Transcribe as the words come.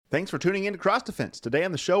Thanks for tuning in to Cross Defense. Today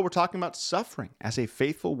on the show, we're talking about suffering as a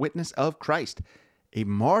faithful witness of Christ, a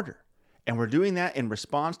martyr. And we're doing that in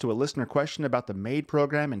response to a listener question about the MAID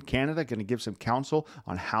program in Canada. Going to give some counsel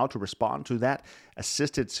on how to respond to that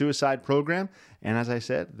assisted suicide program. And as I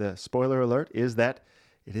said, the spoiler alert is that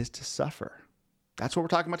it is to suffer. That's what we're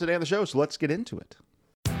talking about today on the show, so let's get into it.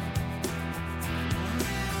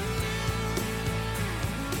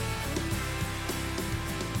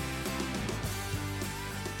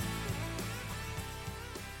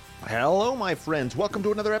 Hello, my friends. Welcome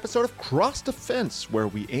to another episode of Cross Defense, where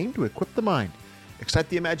we aim to equip the mind, excite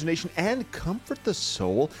the imagination, and comfort the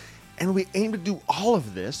soul. And we aim to do all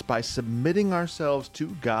of this by submitting ourselves to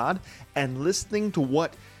God and listening to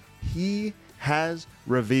what He has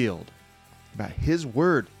revealed about His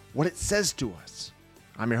Word, what it says to us.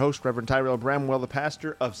 I'm your host, Reverend Tyrell Bramwell, the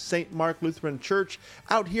pastor of St. Mark Lutheran Church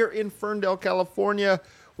out here in Ferndale, California,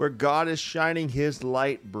 where God is shining His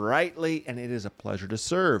light brightly, and it is a pleasure to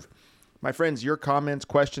serve. My friends, your comments,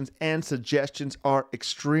 questions, and suggestions are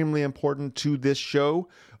extremely important to this show.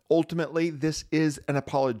 Ultimately, this is an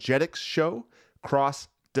apologetics show, Cross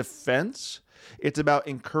Defense. It's about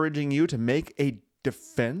encouraging you to make a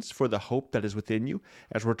defense for the hope that is within you,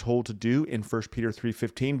 as we're told to do in 1 Peter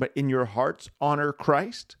 3:15. But in your hearts, honor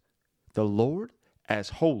Christ, the Lord, as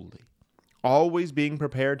holy, always being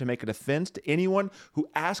prepared to make a defense to anyone who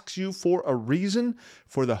asks you for a reason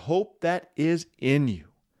for the hope that is in you.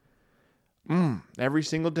 Every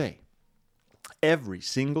single day,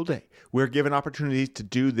 we're given opportunities to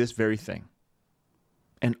do this very thing.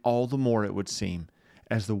 And all the more, it would seem,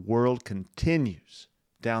 as the world continues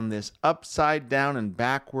down this upside down and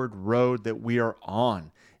backward road that we are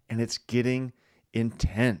on, and it's getting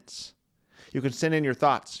intense. You can send in your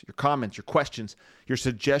thoughts, your comments, your questions, your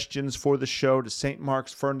suggestions for the show to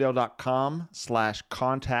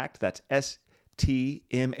stmarksferndale.com/contact. That's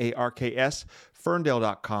STMARKS,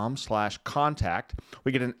 ferndale.com/contact.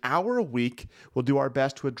 We get an hour a week. We'll do our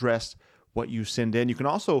best to address what you send in. You can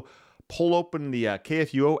also pull open the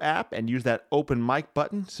KFUO app and use that open mic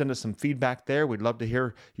button. Send us some feedback there. We'd love to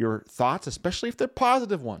hear your thoughts, especially if they're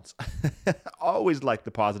positive ones. Always like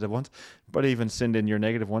the positive ones, but even send in your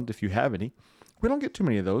negative ones if you have any. We don't get too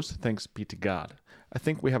many of those, thanks be to God. I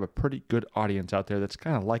think we have a pretty good audience out there that's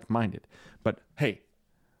kind of like-minded. But hey,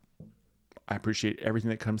 I appreciate everything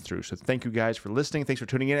that comes through. So thank you guys for listening. Thanks for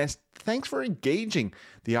tuning in. And thanks for engaging.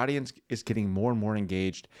 The audience is getting more and more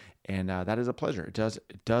engaged, and that is a pleasure. It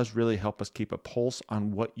does really help us keep a pulse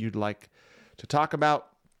on what you'd like to talk about.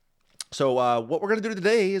 So what we're going to do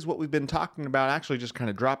today is what we've been talking about, actually just kind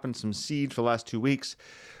of dropping some seeds for the last 2 weeks.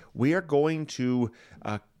 We are going to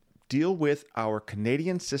deal with our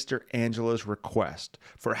Canadian sister Angela's request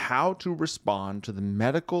for how to respond to the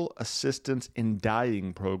Medical Assistance in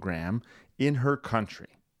Dying program in her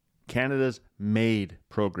country, Canada's MAID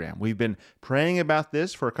program. We've been praying about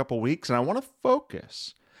this for a couple weeks, and I want to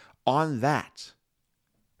focus on that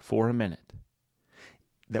for a minute,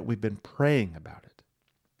 that we've been praying about it.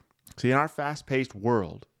 See, in our fast-paced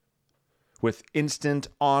world, with instant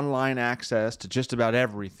online access to just about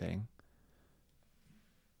everything,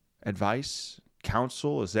 advice,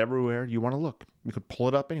 counsel is everywhere you want to look. You could pull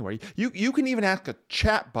it up anywhere. You can even ask a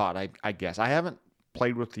chat bot, I guess. I haven't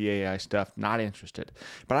played with the AI stuff, not interested.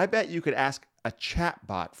 But I bet you could ask a chat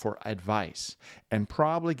bot for advice and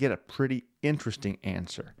probably get a pretty interesting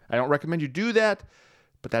answer. I don't recommend you do that,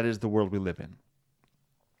 but that is the world we live in.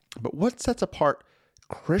 But what sets apart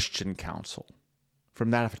Christian counsel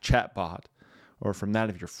from that of a chat bot, or from that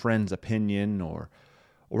of your friend's opinion, or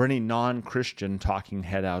any non-Christian talking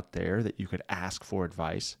head out there that you could ask for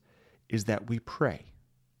advice, is that we pray.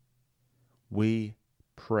 We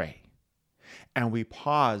pray. And we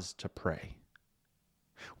pause to pray.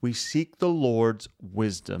 We seek the Lord's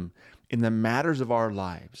wisdom in the matters of our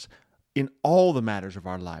lives, in all the matters of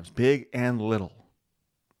our lives, big and little.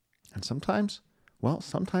 And sometimes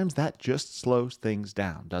that just slows things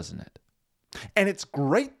down, doesn't it? And it's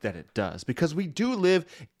great that it does, because we do live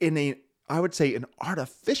in I would say, an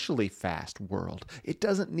artificially fast world. It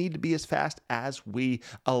doesn't need to be as fast as we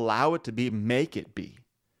allow it to be, make it be.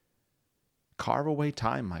 Carve away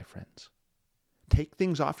time, my friends. Take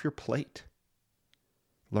things off your plate.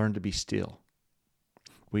 Learn to be still.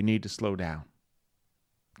 We need to slow down,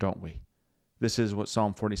 don't we? This is what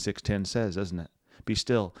Psalm 46:10 says, isn't it? Be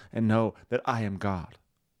still and know that I am God.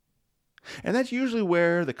 And that's usually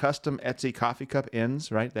where the custom Etsy coffee cup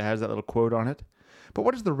ends, right? That has that little quote on it. But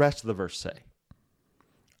what does the rest of the verse say?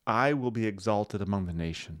 I will be exalted among the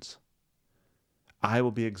nations. I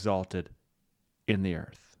will be exalted in the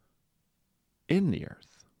earth. In the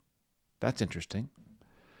earth. That's interesting.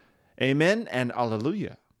 Amen and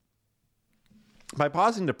alleluia. By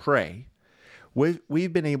pausing to pray,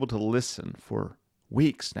 we've been able to listen for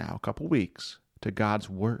weeks now, a couple weeks, to God's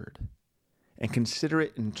word and consider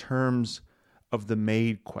it in terms of the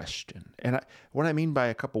made question. And what I mean by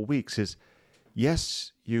a couple weeks is,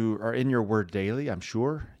 yes, you are in your word daily, I'm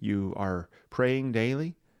sure. You are praying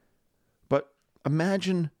daily. But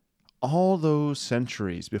imagine all those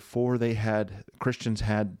centuries before Christians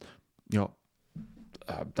had,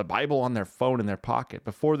 the Bible on their phone in their pocket,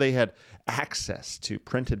 before they had access to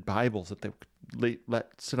printed Bibles that they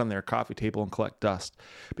let sit on their coffee table and collect dust,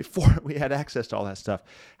 before we had access to all that stuff.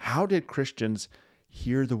 How did Christians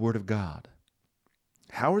hear the Word of God?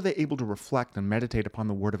 How were they able to reflect and meditate upon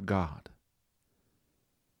the Word of God?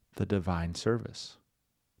 The divine service.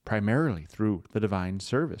 Primarily through the divine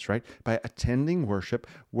service, right? By attending worship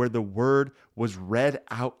where the Word was read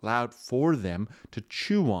out loud for them to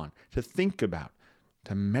chew on, to think about,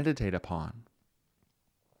 to meditate upon.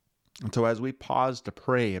 And so as we pause to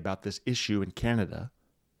pray about this issue in Canada,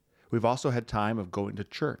 we've also had time of going to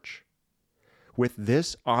church with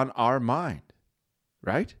this on our mind,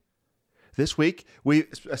 right? This week, we've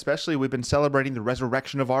been celebrating the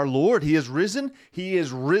resurrection of our Lord. He is risen. He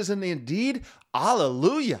is risen indeed.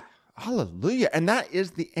 Hallelujah. Hallelujah. And that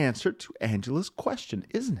is the answer to Angela's question,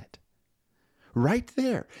 isn't it? Right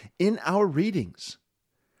there in our readings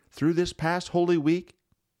through this past Holy Week,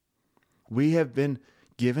 we have been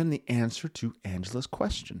given the answer to Angela's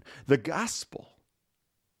question, the gospel.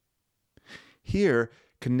 Here,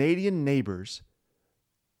 Canadian neighbors,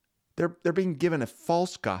 they're being given a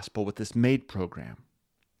false gospel with this MAID program.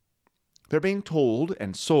 They're being told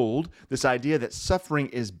and sold this idea that suffering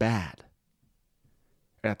is bad,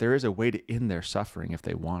 and that there is a way to end their suffering if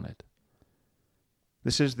they want it.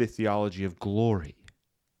 This is the theology of glory.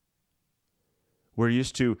 We're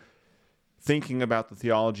used to thinking about the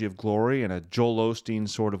theology of glory in a Joel Osteen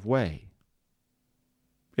sort of way.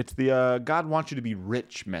 It's the God wants you to be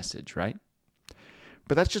rich message, right?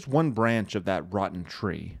 But that's just one branch of that rotten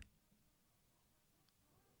tree.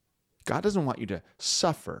 God doesn't want you to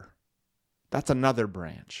suffer. That's another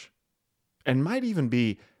branch, and might even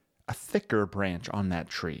be a thicker branch on that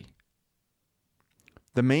tree.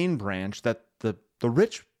 The main branch that the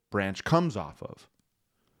rich branch comes off of.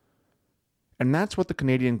 And that's what the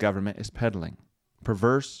Canadian government is peddling.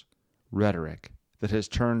 Perverse rhetoric that has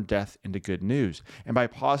turned death into good news. And by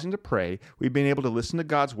pausing to pray, we've been able to listen to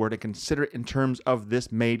God's word and consider it in terms of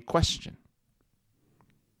this MAID question.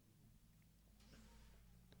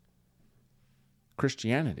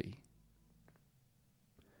 Christianity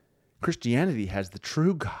has the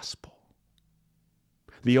true gospel,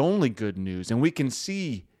 the only good news, and we can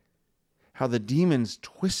see how the demons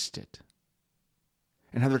twist it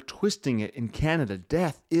and how they're twisting it in Canada.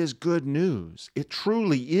 Death is good news. It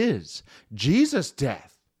truly is. Jesus'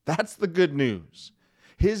 death, that's the good news.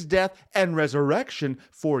 His death and resurrection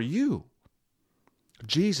for you.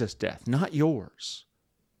 Jesus' death, not yours.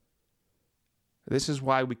 This is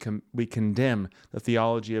why we condemn the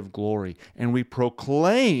theology of glory, and we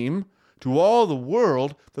proclaim to all the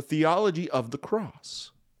world the theology of the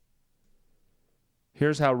cross.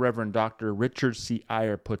 Here's how Reverend Dr. Richard C.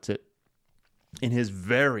 Eyre puts it in his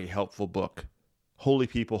very helpful book, Holy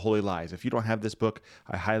People, Holy Lives. If you don't have this book,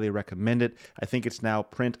 I highly recommend it. I think it's now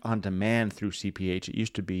print on demand through CPH. It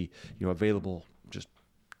used to be, available just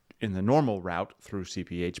in the normal route through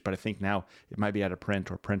CPH, but I think now it might be out of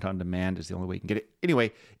print, or print on demand is the only way you can get it.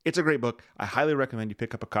 Anyway, it's a great book. I highly recommend you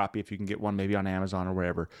pick up a copy if you can get one, maybe on Amazon or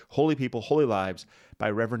wherever. Holy People, Holy Lives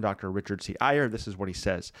by Reverend Dr. Richard C. Eyre. This is what he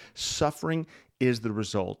says. Suffering is the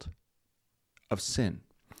result of sin.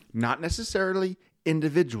 Not necessarily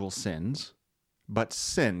individual sins, but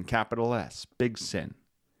sin, capital S, big sin.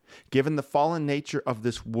 Given the fallen nature of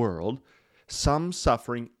this world, some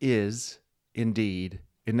suffering is indeed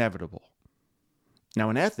inevitable. Now,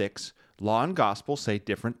 in ethics, law and gospel say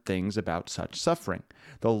different things about such suffering.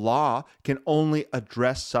 The law can only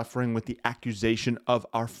address suffering with the accusation of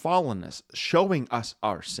our fallenness, showing us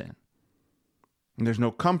our sin. And there's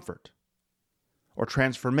no comfort or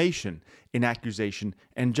transformation in accusation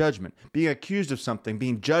and judgment. Being accused of something,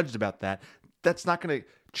 being judged about that, that's not going to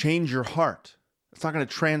change your heart. It's not going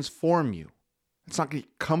to transform you. It's not going to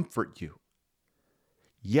comfort you.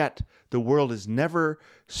 Yet, the world is never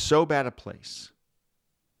so bad a place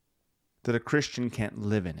that a Christian can't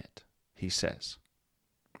live in it, he says.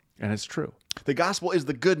 And it's true. The gospel is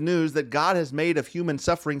the good news that God has made of human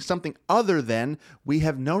suffering something other than we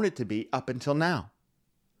have known it to be up until now,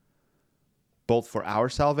 both for our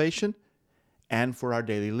salvation and for our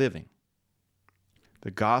daily living.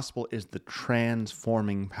 The gospel is the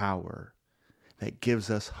transforming power that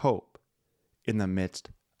gives us hope in the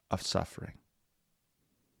midst of suffering.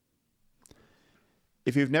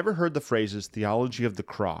 If you've never heard the phrases theology of the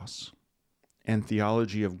cross and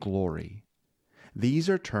theology of glory, these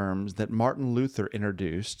are terms that Martin Luther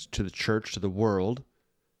introduced to the church, to the world,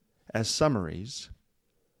 as summaries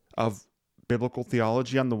of biblical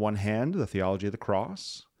theology on the one hand, the theology of the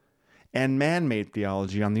cross, and man-made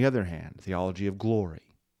theology on the other hand, theology of glory.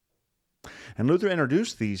 And Luther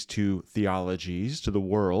introduced these two theologies to the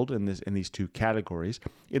world in these two categories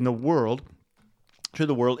to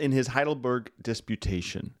the world in his Heidelberg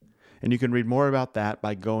Disputation. And you can read more about that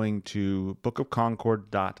by going to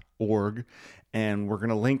bookofconcord.org, and we're going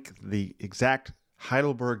to link the exact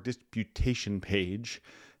Heidelberg Disputation page.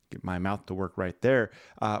 Get my mouth to work right there.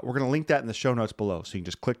 We're going to link that in the show notes below. So you can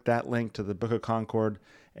just click that link to the Book of Concord,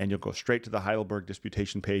 and you'll go straight to the Heidelberg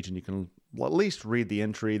Disputation page, and you can at least read the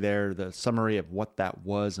entry there, the summary of what that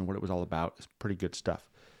was and what it was all about. It's pretty good stuff.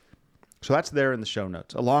 So that's there in the show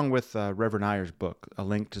notes, along with Reverend Eyer's book, a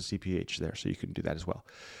link to CPH there, so you can do that as well.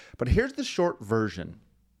 But here's the short version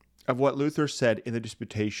of what Luther said in the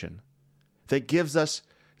Disputation that gives us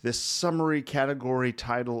this summary category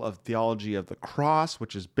title of theology of the cross,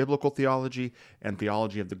 which is biblical theology, and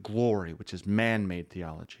theology of the glory, which is man-made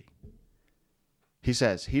theology. He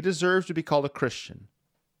says, he deserves to be called a Christian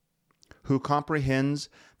who comprehends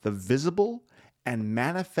the visible and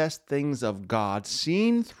manifest things of God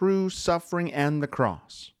seen through suffering and the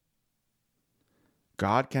cross.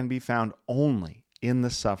 God can be found only in the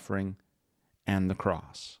suffering and the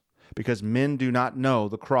cross, because men do not know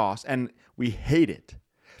the cross, and we hate it.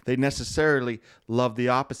 They necessarily love the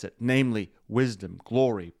opposite, namely wisdom,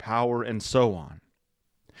 glory, power, and so on.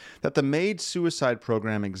 That the MAID suicide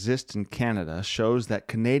program exists in Canada shows that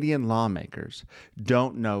Canadian lawmakers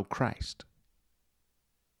don't know Christ.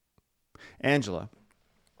 Angela,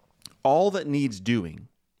 all that needs doing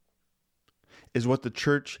is what the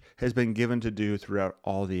church has been given to do throughout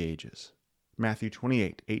all the ages. Matthew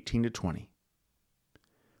 28, 18 to 20.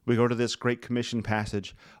 We go to this Great Commission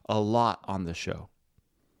passage a lot on the show.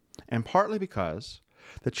 And partly because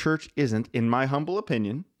the church isn't, in my humble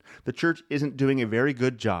opinion, the church isn't doing a very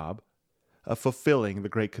good job of fulfilling the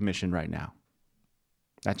Great Commission right now.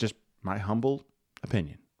 That's just my humble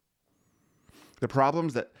opinion. The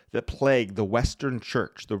problems that plague the Western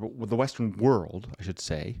church, the Western world, I should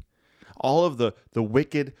say, all of the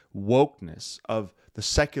wicked wokeness of the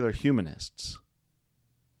secular humanists,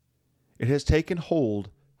 it has taken hold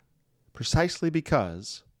precisely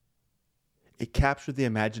because it captured the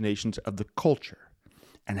imaginations of the culture.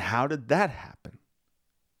 And how did that happen?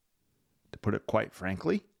 To put it quite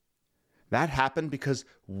frankly, that happened because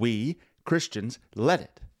we, Christians, let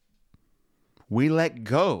it. We let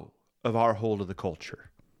go of our hold of the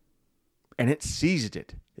culture. And it seized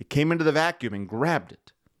it. It came into the vacuum and grabbed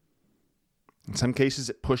it. In some cases,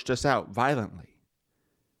 it pushed us out violently.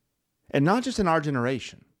 And not just in our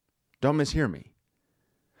generation. Don't mishear me.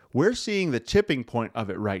 We're seeing the tipping point of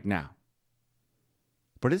it right now.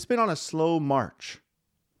 But it's been on a slow march,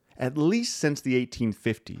 at least since the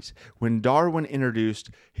 1850s, when Darwin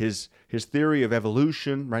introduced his theory of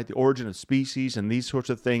evolution, right, the origin of species and these sorts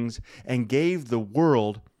of things, and gave the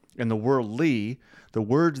world and the worldly the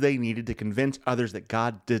words they needed to convince others that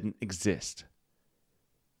God didn't exist,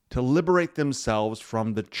 to liberate themselves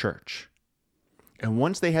from the church. And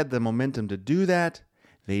once they had the momentum to do that,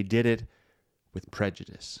 they did it with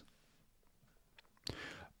prejudice.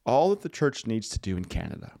 All that the church needs to do in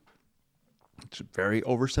Canada, it's very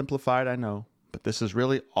oversimplified, I know, but this is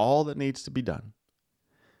really all that needs to be done.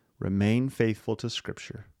 Remain faithful to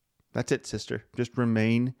Scripture. That's it, sister. Just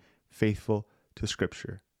remain faithful to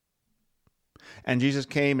Scripture. And Jesus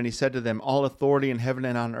came and he said to them, all authority in heaven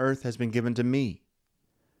and on earth has been given to me.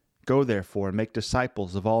 Go therefore and make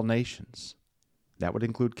disciples of all nations. That would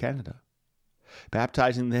include Canada.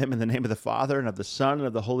 Baptizing them in the name of the Father and of the Son and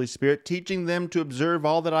of the Holy Spirit, teaching them to observe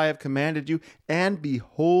all that I have commanded you. And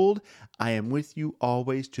behold, I am with you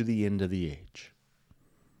always to the end of the age.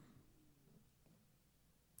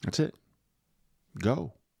 That's it.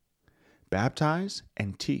 Go. Baptize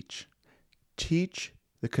and teach. Teach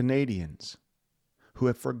the Canadians who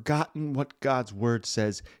have forgotten what God's word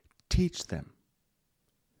says. Teach them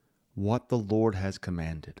what the Lord has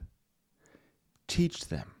commanded. Teach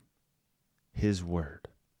them His word.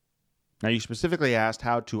 Now, you specifically asked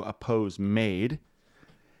how to oppose MAID,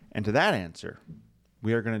 and to that answer,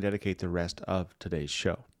 we are going to dedicate the rest of today's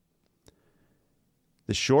show.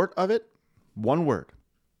 The short of it, one word: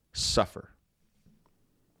 suffer.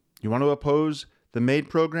 You want to oppose the MAID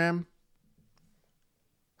program?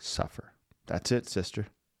 Suffer. That's it, sister.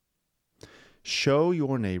 Show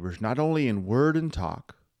your neighbors, not only in word and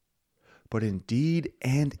talk, but in deed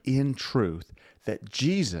and in truth, that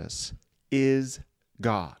Jesus is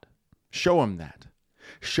God. Show them that.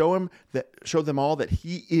 Show them all that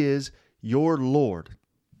he is your Lord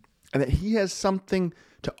and that he has something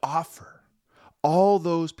to offer all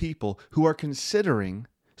those people who are considering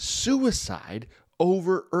suicide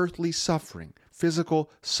over earthly suffering,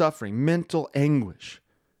 physical suffering, mental anguish.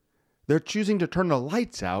 They're choosing to turn the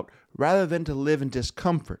lights out rather than to live in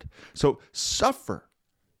discomfort. So suffer.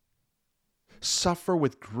 Suffer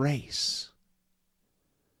with grace.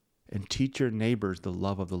 And teach your neighbors the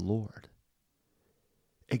love of the Lord.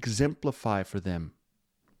 Exemplify for them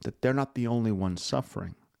that they're not the only ones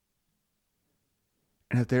suffering.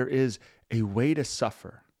 And that there is a way to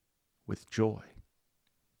suffer with joy.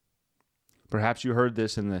 Perhaps you heard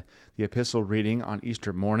this in the epistle reading on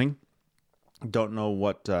Easter morning. Don't know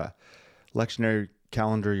what lectionary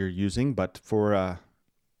calendar you're using, but for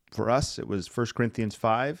us, it was 1 Corinthians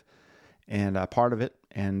 5, and part of it,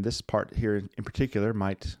 and this part here in particular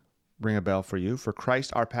might ring a bell for you. For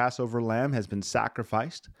Christ, our Passover lamb, has been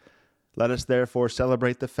sacrificed. Let us therefore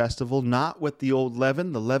celebrate the festival, not with the old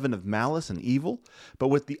leaven, the leaven of malice and evil, but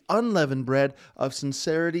with the unleavened bread of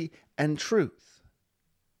sincerity and truth.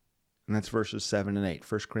 And that's verses 7 and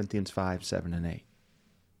 8, 1 Corinthians 5, 7 and 8.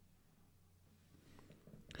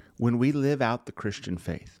 When we live out the Christian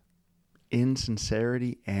faith in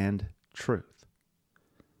sincerity and truth,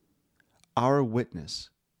 our witness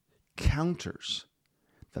counters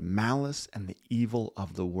the malice and the evil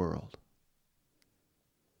of the world.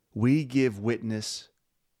 We give witness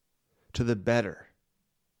to the better,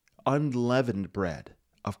 unleavened bread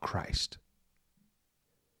of Christ.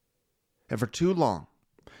 And for too long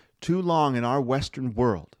in our Western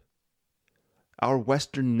world, our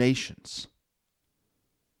Western nations,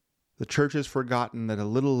 the church has forgotten that a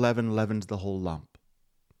little leaven leavens the whole lump.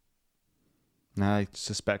 Now, I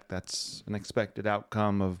suspect that's an expected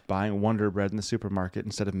outcome of buying Wonder Bread in the supermarket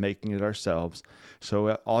instead of making it ourselves.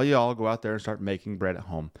 So all y'all go out there and start making bread at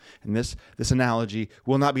home. And this analogy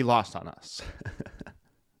will not be lost on us.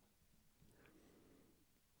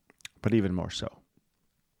 But even more so.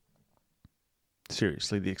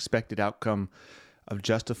 Seriously, the expected outcome of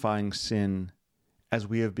justifying sin as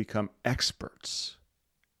we have become experts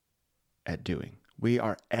at doing. We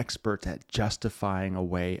are experts at justifying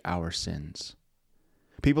away our sins.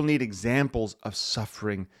 People need examples of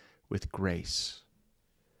suffering with grace.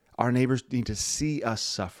 Our neighbors need to see us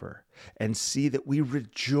suffer and see that we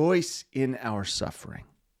rejoice in our suffering.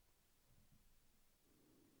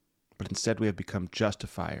 But instead we have become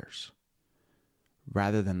justifiers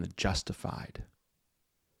rather than the justified.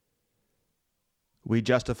 We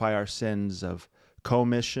justify our sins of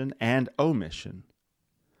commission and omission,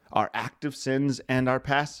 our active sins and our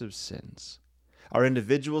passive sins, our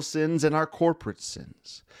individual sins and our corporate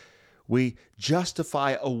sins. We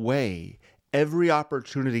justify away every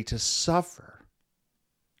opportunity to suffer.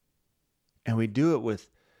 And we do it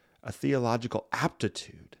with a theological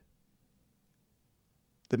aptitude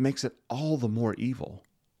that makes it all the more evil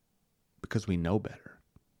because we know better.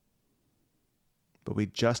 But we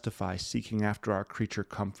justify seeking after our creature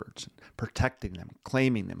comforts, protecting them,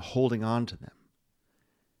 claiming them, holding on to them.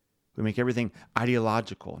 We make everything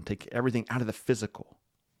ideological and take everything out of the physical.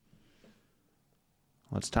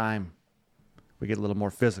 Well, it's time we get a little more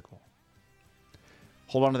physical.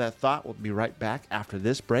 Hold on to that thought. We'll be right back after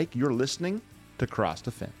this break. You're listening to Cross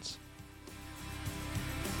the Fence.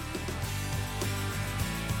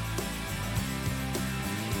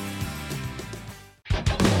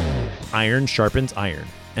 Iron sharpens iron,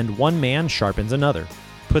 and one man sharpens another.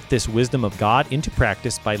 Put this wisdom of God into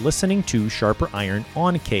practice by listening to Sharper Iron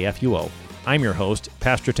on KFUO. I'm your host,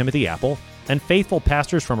 Pastor Timothy Apple, and faithful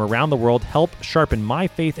pastors from around the world help sharpen my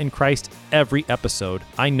faith in Christ every episode.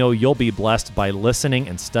 I know you'll be blessed by listening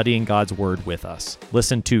and studying God's Word with us.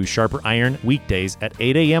 Listen to Sharper Iron weekdays at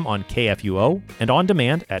 8 a.m. on KFUO and on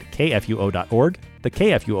demand at kfuo.org, the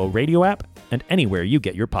KFUO radio app, and anywhere you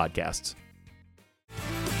get your podcasts.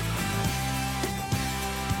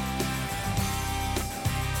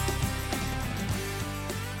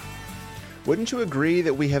 Wouldn't you agree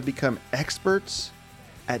that we have become experts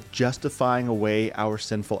at justifying away our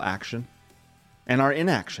sinful action? And our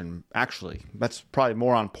inaction, actually. That's probably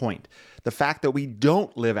more on point. The fact that we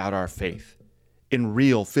don't live out our faith in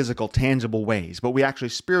real, physical, tangible ways, but we actually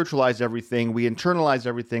spiritualize everything, we internalize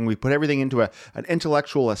everything, we put everything into an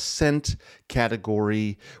intellectual assent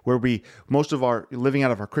category where most of our living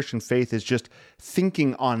out of our Christian faith is just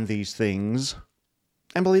thinking on these things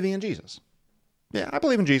and believing in Jesus. Yeah, I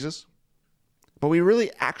believe in Jesus. But we really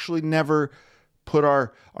actually never put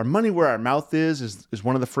our money where our mouth is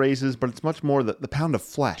one of the phrases, but it's much more the pound of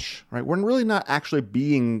flesh, right? We're really not actually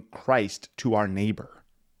being Christ to our neighbor.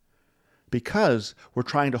 because we're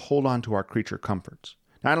trying to hold on to our creature comforts.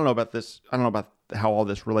 Now, I don't know about this. I don't know about how all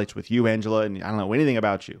this relates with you, Angela, and I don't know anything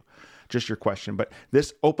about you, just your question. But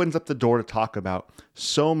this opens up the door to talk about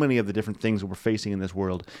so many of the different things that we're facing in this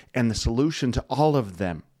world. And the solution to all of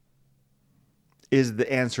them is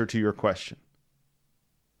the answer to your question.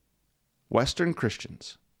 Western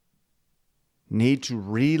Christians need to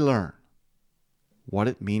relearn what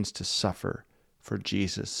it means to suffer for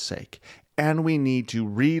Jesus' sake. And we need to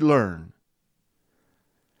relearn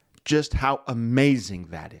just how amazing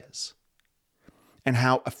that is and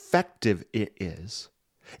how effective it is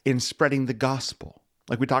in spreading the gospel.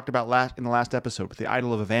 Like we talked about in the last episode with the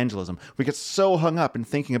idol of evangelism. We get so hung up in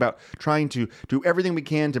thinking about trying to do everything we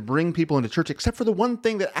can to bring people into church, except for the one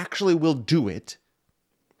thing that actually will do it.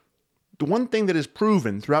 The one thing that is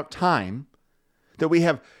proven throughout time, that we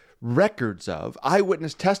have records of,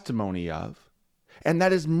 eyewitness testimony of, and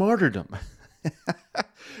that is martyrdom.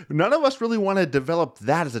 None of us really want to develop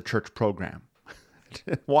that as a church program.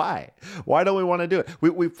 Why? Why don't we want to do it?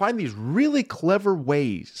 We find these really clever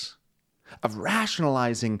ways of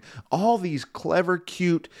rationalizing all these clever,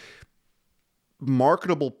 cute,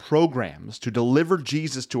 marketable programs to deliver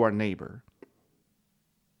Jesus to our neighbor.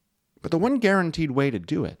 But the one guaranteed way to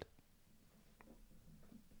do it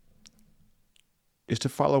is to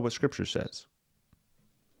follow what Scripture says.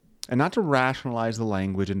 And not to rationalize the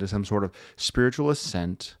language into some sort of spiritual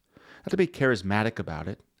assent, not to be charismatic about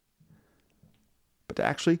it, but to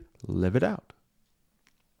actually live it out.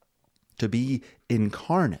 To be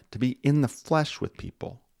incarnate, to be in the flesh with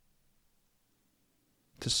people.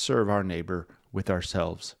 To serve our neighbor with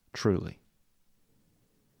ourselves truly.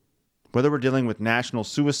 Whether we're dealing with national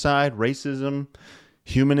suicide, racism,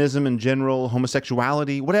 humanism in general,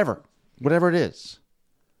 homosexuality, whatever it is,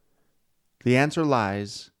 the answer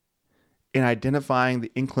lies in identifying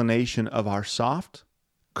the inclination of our soft,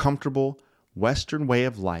 comfortable, Western way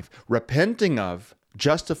of life, repenting of,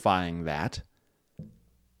 justifying that,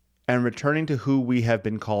 and returning to who we have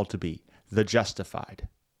been called to be, the justified.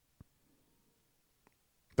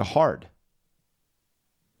 The hard,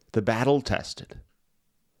 the battle-tested,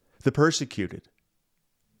 the persecuted,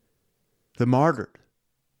 the martyred,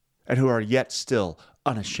 and who are yet still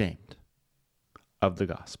unashamed of the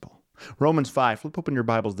gospel. Romans 5, flip open your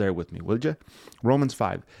Bibles there with me, will you? Romans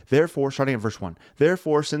 5, therefore, starting at verse 1,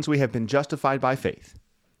 therefore, since we have been justified by faith,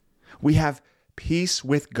 we have peace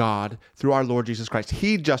with God through our Lord Jesus Christ.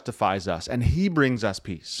 He justifies us, and He brings us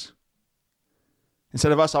peace.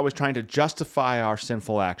 Instead of us always trying to justify our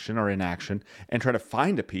sinful action or inaction and try to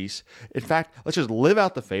find a peace, in fact, let's just live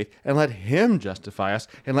out the faith and let Him justify us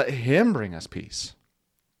and let Him bring us peace.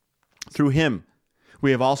 Through Him, we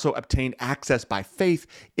have also obtained access by faith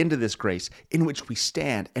into this grace in which we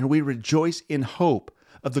stand, and we rejoice in hope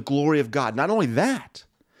of the glory of God. Not only that,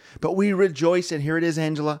 but we rejoice, and here it is,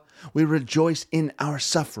 Angela, we rejoice in our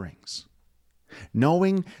sufferings,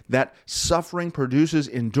 knowing that suffering produces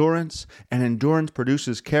endurance, and endurance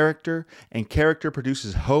produces character, and character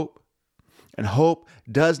produces hope, and hope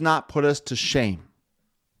does not put us to shame,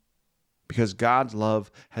 because God's love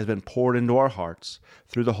has been poured into our hearts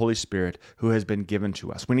through the Holy Spirit who has been given to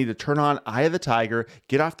us. We need to turn on Eye of the Tiger,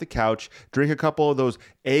 get off the couch, drink a couple of those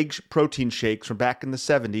egg protein shakes from back in the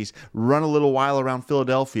 70s, run a little while around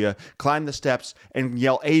Philadelphia, climb the steps, and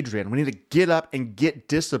yell, Adrian. We need to get up and get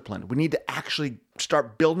disciplined. We need to actually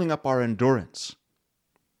start building up our endurance.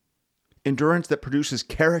 Endurance that produces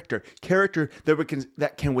character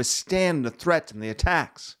that can withstand the threats and the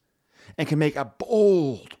attacks, and can make a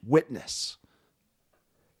bold witness.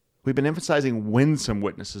 We've been emphasizing winsome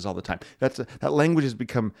witnesses all the time. That language has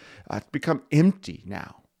become empty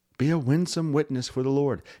now. Be a winsome witness for the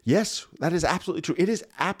Lord. Yes, that is absolutely true. It is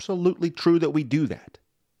absolutely true that we do that.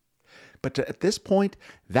 But at this point,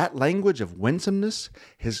 that language of winsomeness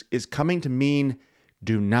is coming to mean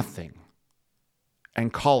do nothing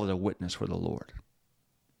and call it a witness for the Lord.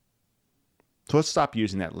 So let's stop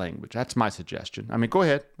using that language. That's my suggestion. I mean, go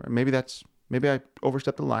ahead. Maybe I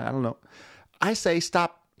overstepped the line. I don't know. I say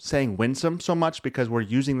stop saying winsome so much because we're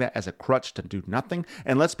using that as a crutch to do nothing.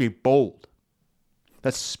 And let's be bold.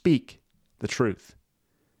 Let's speak the truth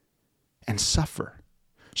and suffer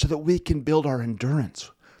so that we can build our endurance.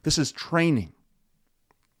 This is training.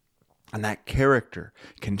 And that character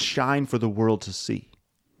can shine for the world to see.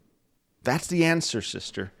 That's the answer,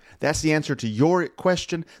 sister. That's the answer to your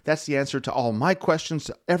question. That's the answer to all my questions,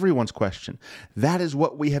 to everyone's question. That is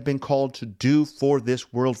what we have been called to do for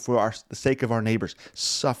this world, for the sake of our neighbors.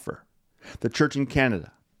 Suffer. The church in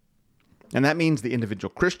Canada. And that means the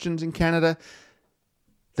individual Christians in Canada,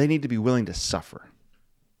 they need to be willing to suffer.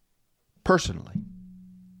 Personally.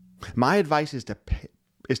 My advice is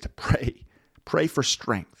is to pray. Pray for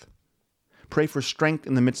strength. Pray for strength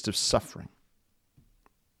in the midst of suffering.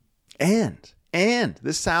 And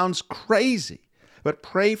this sounds crazy, but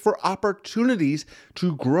pray for opportunities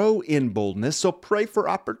to grow in boldness. So pray for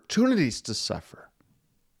opportunities to suffer.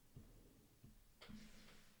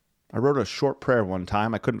 I wrote a short prayer one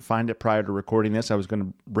time. I couldn't find it prior to recording this. I was going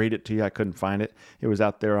to read it to you. I couldn't find it. It was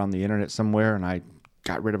out there on the internet somewhere, and I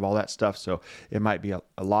got rid of all that stuff, so it might be a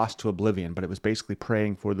loss to oblivion, but it was basically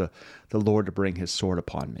praying for the Lord to bring his sword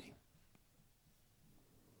upon me.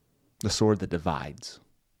 The sword that divides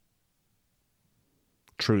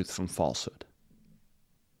truth from falsehood.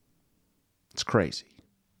 It's crazy.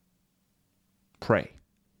 Pray.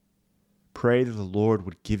 Pray that the Lord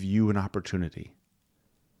would give you an opportunity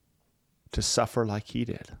to suffer like he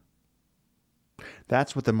did.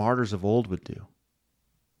 That's what the martyrs of old would do.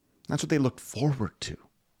 That's what they looked forward to.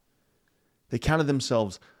 They counted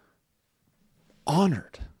themselves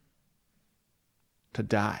honored to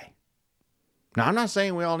die. Now, I'm not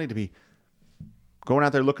saying we all need to be going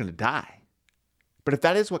out there looking to die. But if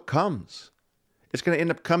that is what comes, it's going to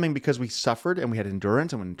end up coming because we suffered and we had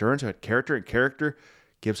endurance, and when endurance we had character, and character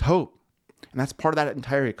gives hope. And that's part of that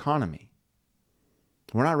entire economy.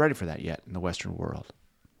 We're not ready for that yet in the Western world.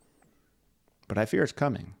 But I fear it's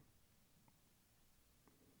coming.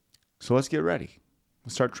 So let's get ready.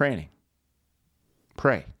 Let's start training.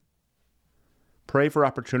 Pray. Pray for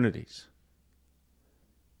opportunities.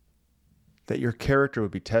 That your character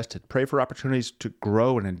would be tested. Pray for opportunities to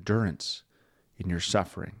grow in endurance in your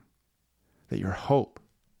suffering. That your hope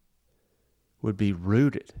would be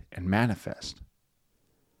rooted and manifest.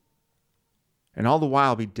 And all the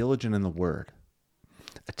while be diligent in the word.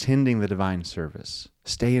 Attending the divine service.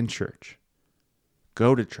 Stay in church.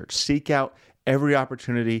 Go to church. Seek out every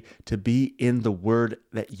opportunity to be in the word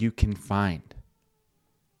that you can find.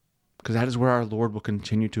 Because that is where our Lord will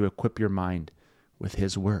continue to equip your mind with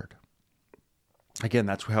his word. Again,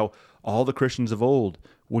 that's how all the Christians of old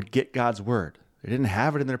would get God's word. They didn't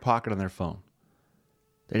have it in their pocket on their phone.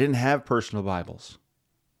 They didn't have personal Bibles.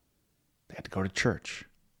 They had to go to church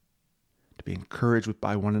to be encouraged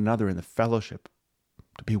by one another in the fellowship,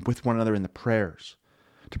 to be with one another in the prayers,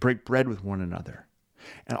 to break bread with one another,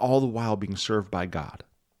 and all the while being served by God.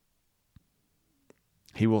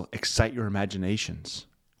 He will excite your imaginations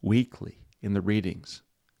weekly in the readings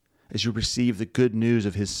as you receive the good news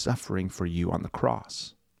of his suffering for you on the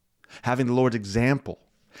cross. Having the Lord's example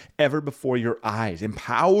ever before your eyes,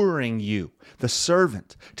 empowering you, the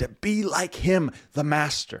servant, to be like him, the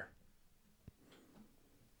master.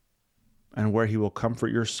 And where he will comfort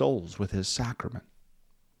your souls with his sacrament.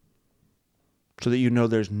 So that you know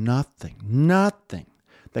there's nothing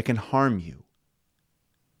that can harm you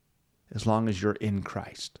as long as you're in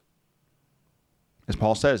Christ. As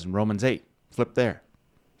Paul says in Romans 8, flip there.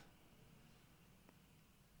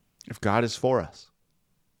 If God is for us,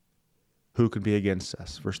 who could be against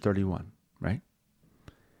us? Verse 31, right?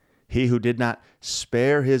 He who did not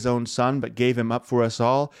spare his own son, but gave him up for us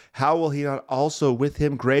all, how will he not also with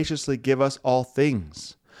him graciously give us all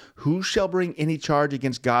things? Who shall bring any charge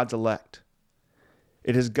against God's elect?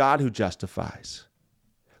 It is God who justifies.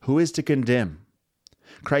 Who is to condemn?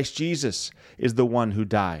 Christ Jesus is the one who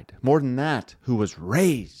died. More than that, who was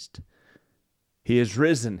raised. He is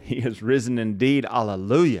risen. He is risen indeed.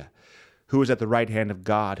 Alleluia. Who is at the right hand of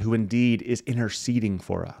God, who indeed is interceding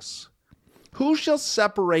for us. Who shall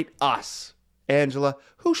separate us, Angela?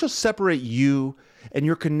 Who shall separate you and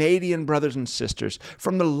your Canadian brothers and sisters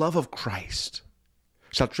from the love of Christ?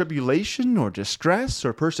 Shall tribulation or distress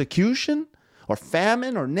or persecution or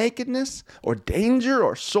famine or nakedness or danger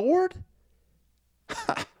or sword?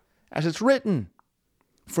 As it's written,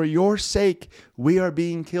 for your sake we are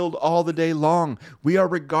being killed all the day long. We are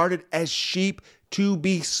regarded as sheep to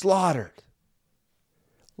be slaughtered.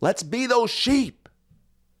 Let's be those sheep.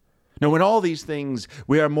 No, in all these things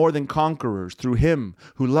we are more than conquerors through him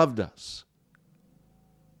who loved us.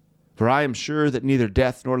 For I am sure that neither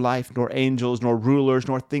death, nor life, nor angels, nor rulers,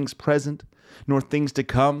 nor things present, nor things to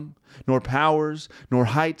come, nor powers, nor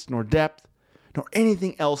heights, nor depth, nor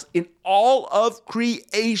anything else in all of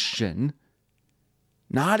creation,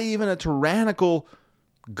 not even a tyrannical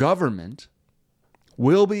government,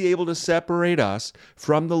 will be able to separate us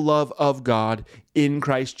from the love of God in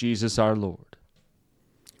Christ Jesus our Lord.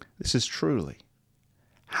 This is truly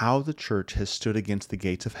how the church has stood against the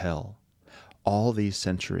gates of hell all these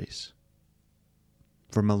centuries,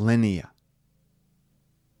 for millennia,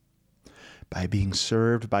 by being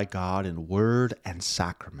served by God in word and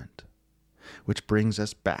sacrament, which brings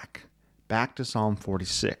us back to Psalm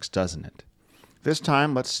 46, doesn't it? This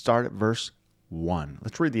time, let's start at verse 1.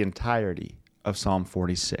 Let's read the entirety of Psalm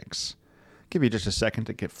 46. Give you just a second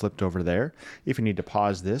to get flipped over there. If you need to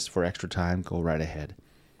pause this for extra time, go right ahead.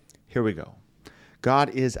 Here we go. God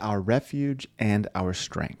is our refuge and our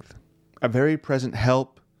strength, a very present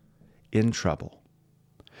help in trouble.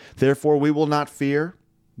 Therefore we will not fear,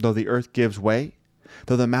 though the earth gives way,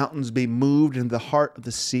 though the mountains be moved in the heart of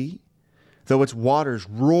the sea, though its waters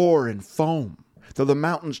roar and foam, though the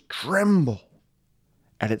mountains tremble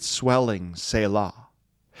at its swelling, Selah.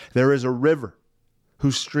 There is a river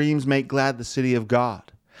whose streams make glad the city of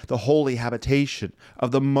God, the holy habitation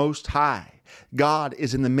of the Most High. God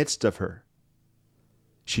is in the midst of her.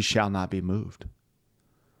 She shall not be moved.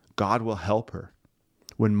 God will help her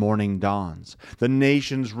when morning dawns. The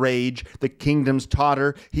nations rage, the kingdoms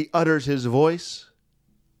totter. He utters his voice.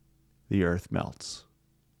 The earth melts.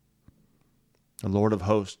 The Lord of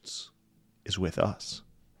hosts is with us.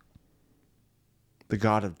 The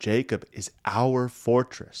God of Jacob is our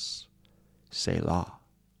fortress. Selah.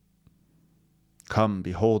 Come,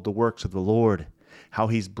 behold the works of the Lord, how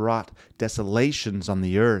he's brought desolations on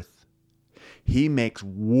the earth. He makes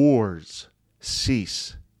wars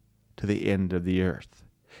cease to the end of the earth.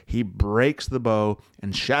 He breaks the bow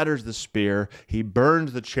and shatters the spear. He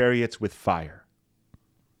burns the chariots with fire.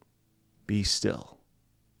 Be still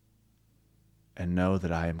and know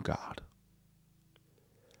that I am God.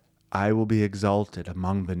 I will be exalted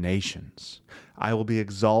among the nations. I will be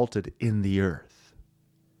exalted in the earth.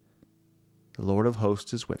 The Lord of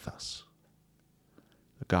hosts is with us.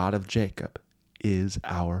 The God of Jacob is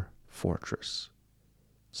our fortress.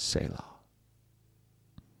 Selah.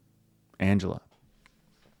 Angela,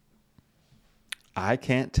 I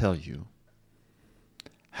can't tell you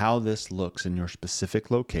how this looks in your specific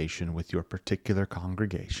location with your particular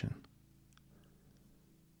congregation,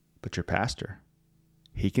 but your pastor,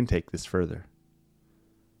 he can take this further.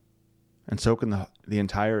 And so can the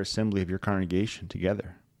entire assembly of your congregation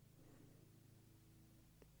together.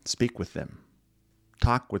 Speak with them.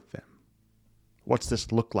 Talk with them. What's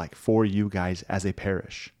this look like for you guys as a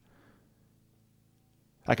parish?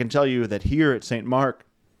 I can tell you that here at St. Mark,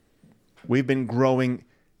 we've been growing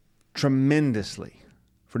tremendously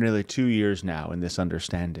for nearly 2 years now in this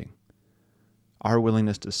understanding. Our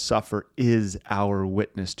willingness to suffer is our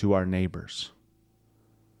witness to our neighbors.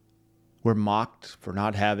 We're mocked for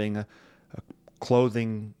not having a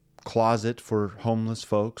clothing closet for homeless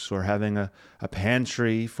folks, or having a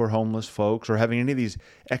pantry for homeless folks, or having any of these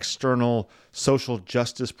external social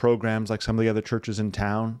justice programs like some of the other churches in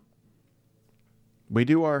town. We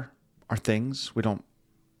do our things. We don't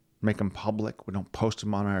make them public. We don't post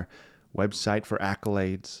them on our website for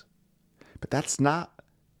accolades. But that's not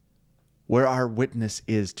where our witness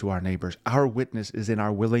is to our neighbors. Our witness is in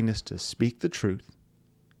our willingness to speak the truth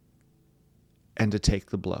and to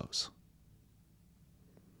take the blows.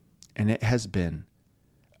 And it has been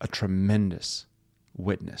a tremendous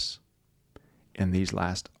witness in these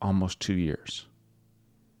last almost 2 years.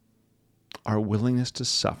 Our willingness to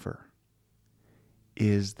suffer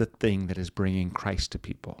is the thing that is bringing Christ to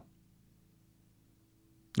people.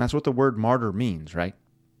 That's what the word martyr means, right?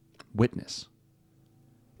 Witness.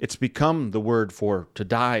 It's become the word for to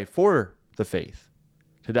die for the faith,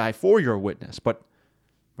 to die for your witness. But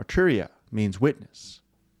martyria means witness.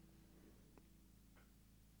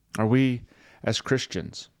 Are we, as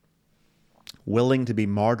Christians, willing to be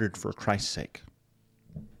martyred for Christ's sake?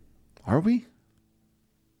 Are we?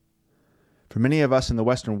 For many of us in the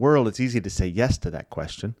Western world, it's easy to say yes to that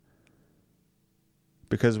question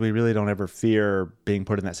because we really don't ever fear being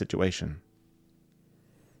put in that situation.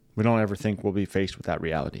 We don't ever think we'll be faced with that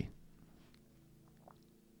reality.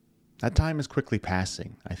 That time is quickly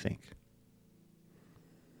passing, I think.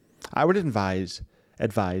 I would advise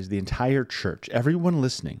the entire church, everyone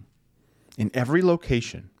listening, in every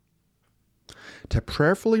location, to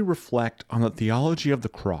prayerfully reflect on the theology of the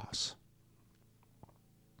cross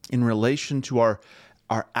in relation to our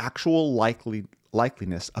actual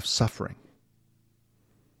likeliness of suffering.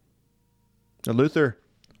 Now, Luther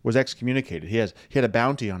was excommunicated. He had a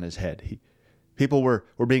bounty on his head. People were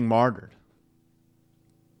being martyred.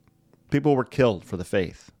 People were killed for the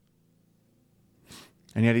faith.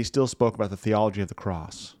 And yet he still spoke about the theology of the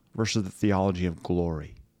cross versus the theology of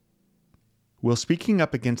glory. Will speaking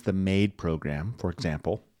up against the MAID program, for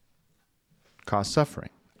example, cause suffering?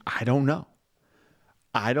 I don't know.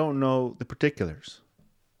 I don't know the particulars.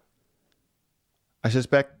 I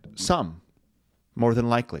suspect some, more than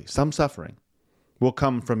likely, some suffering will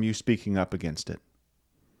come from you speaking up against it.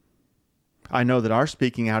 I know that our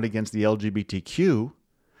speaking out against the LGBTQ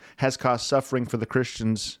has caused suffering for the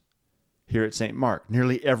Christians here at St. Mark,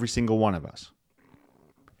 nearly every single one of us.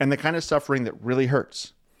 And the kind of suffering that really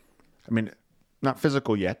hurts. I mean, not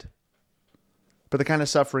physical yet, but the kind of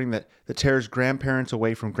suffering that tears grandparents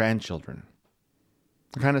away from grandchildren.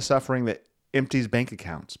 The kind of suffering that empties bank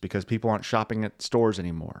accounts because people aren't shopping at stores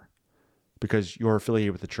anymore because you're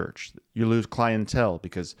affiliated with the church. You lose clientele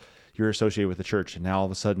because you're associated with the church, and now all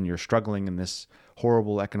of a sudden you're struggling in this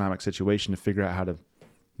horrible economic situation to figure out how to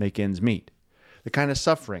make ends meet. The kind of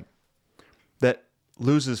suffering that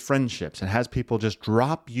loses friendships and has people just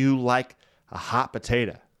drop you like a hot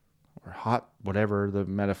potato or hot whatever the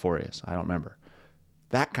metaphor is. I don't remember.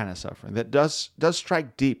 That kind of suffering that does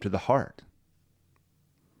strike deep to the heart.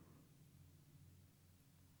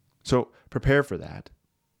 So prepare for that.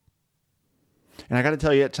 And I got to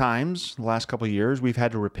tell you, at times, the last couple of years, we've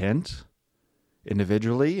had to repent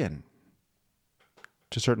individually and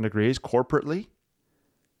to certain degrees corporately.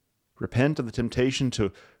 Repent of the temptation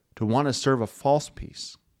to want to serve a false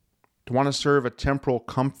peace, to want to serve a temporal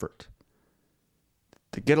comfort,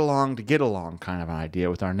 to get along kind of an idea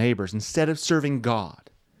with our neighbors instead of serving God.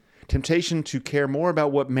 Temptation to care more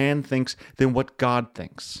about what man thinks than what God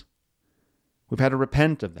thinks. We've had to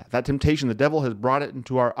repent of that. That temptation, the devil has brought it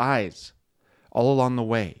into our eyes all along the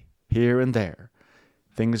way, here and there.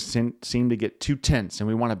 Things seem to get too tense and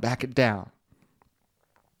we want to back it down.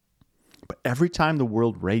 But every time the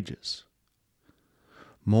world rages,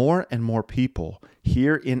 more and more people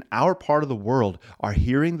here in our part of the world are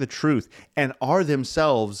hearing the truth and are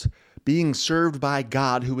themselves being served by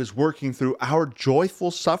God, who is working through our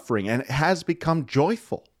joyful suffering, and it has become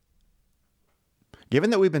joyful.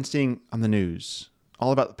 Given that we've been seeing on the news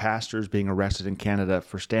all about the pastors being arrested in Canada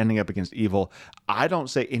for standing up against evil, I don't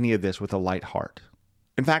say any of this with a light heart.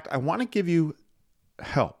 In fact, I want to give you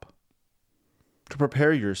help to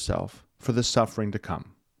prepare yourself for the suffering to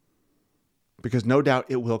come, because no doubt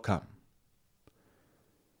it will come.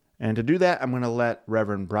 And to do that, I'm going to let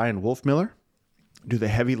Reverend Brian Wolfmueller do the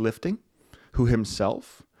heavy lifting, who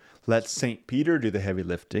himself let St. Peter do the heavy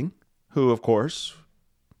lifting, who, of course,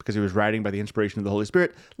 because he was writing by the inspiration of the Holy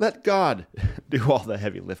Spirit, let God do all the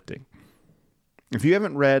heavy lifting. If you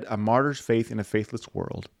haven't read A Martyr's Faith in a Faithless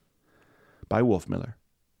World by Wolfmueller,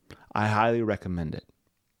 I highly recommend it.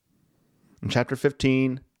 In chapter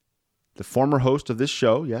 15, the former host of this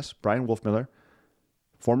show, yes, Brian Wolfmueller,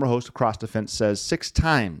 former host of Cross Defense, says 6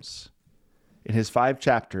 times in his 5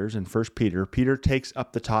 chapters in 1 Peter, Peter takes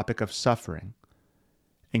up the topic of suffering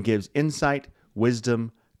and gives insight,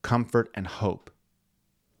 wisdom, comfort, and hope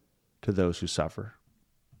to those who suffer.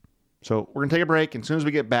 So we're going to take a break, and as soon as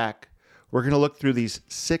we get back, we're going to look through these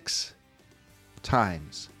 6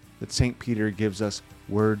 times that St. Peter gives us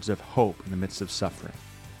words of hope in the midst of suffering.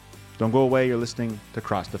 Don't go away. You're listening to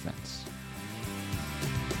Cross Defense.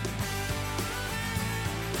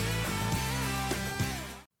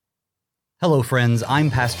 Hello, friends. I'm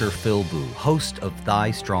Pastor Phil Boo, host of Thy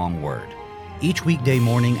Strong Word. Each weekday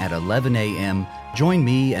morning at 11 a.m., join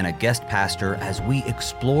me and a guest pastor as we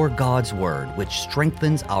explore God's Word, which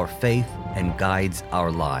strengthens our faith and guides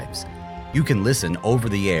our lives. You can listen over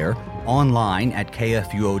the air, online at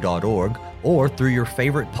kfuo.org, or through your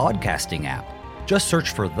favorite podcasting app. Just search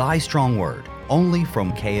for Thy Strong Word, only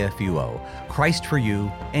from KFUO. Christ for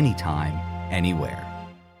you, anytime, anywhere.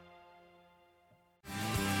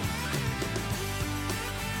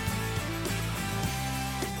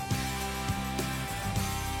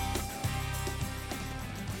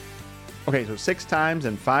 Okay, so 6 times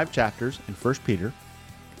in 5 chapters in 1 Peter,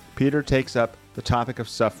 Peter takes up the topic of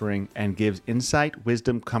suffering and gives insight,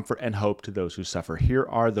 wisdom, comfort, and hope to those who suffer. Here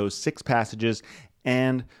are those 6 passages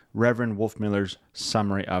and Reverend Wolfmueller's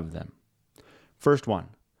summary of them. First one,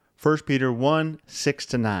 1 Peter 1,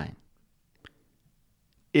 6-9.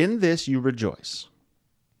 In this you rejoice,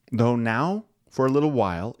 though now for a little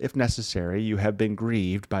while, if necessary, you have been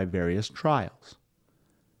grieved by various trials,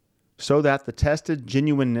 so that the tested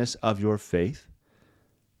genuineness of your faith,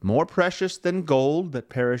 more precious than gold that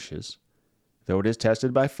perishes, though it is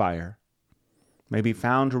tested by fire, may be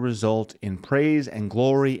found to result in praise and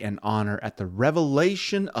glory and honor at the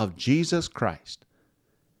revelation of Jesus Christ.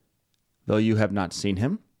 Though you have not seen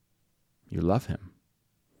him, you love him.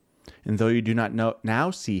 And though you do not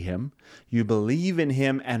now see him, you believe in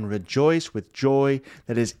him and rejoice with joy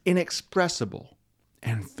that is inexpressible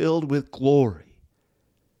and filled with glory,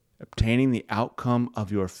 obtaining the outcome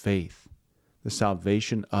of your faith, the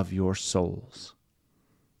salvation of your souls.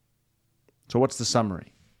 So what's the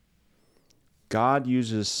summary? God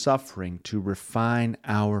uses suffering to refine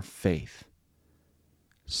our faith.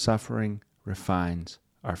 Suffering refines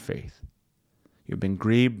our faith. You've been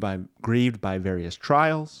grieved by various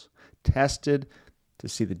trials, tested to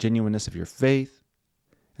see the genuineness of your faith.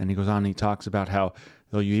 And he goes on and he talks about how,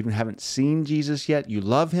 though you even haven't seen Jesus yet, you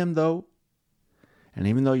love him though. And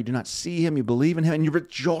even though you do not see him, you believe in him, and you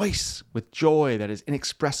rejoice with joy that is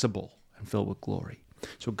inexpressible and filled with glory.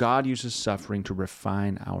 So God uses suffering to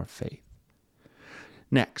refine our faith.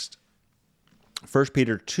 Next, 1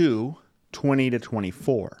 Peter 2, 20 to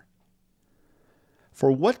 24.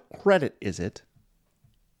 For what credit is it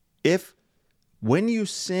if, when you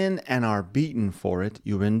sin and are beaten for it,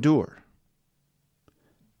 you endure?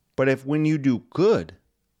 But if when you do good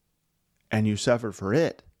and you suffer for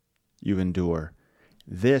it, you endure,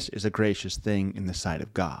 this is a gracious thing in the sight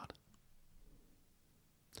of God.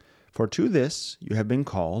 For to this you have been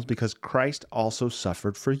called, because Christ also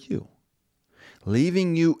suffered for you,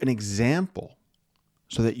 leaving you an example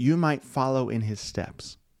so that you might follow in his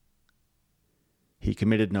steps. He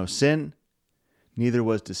committed no sin, neither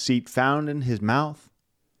was deceit found in his mouth.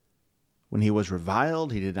 When he was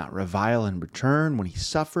reviled, he did not revile in return. When he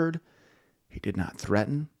suffered, he did not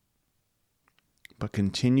threaten, but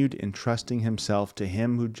continued entrusting himself to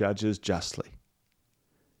him who judges justly.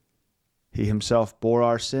 He himself bore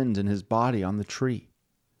our sins in his body on the tree,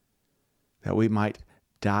 that we might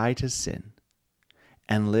die to sin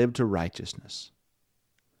and live to righteousness.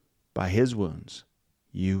 By his wounds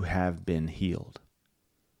you have been healed.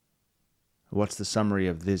 What's the summary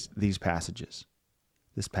of these passages?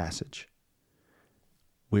 This passage.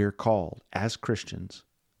 We're called, as Christians,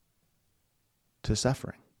 to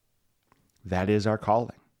suffering. That is our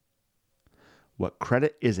calling. What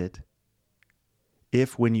credit is it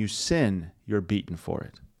if when you sin, you're beaten for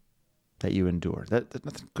it, that you endure? That's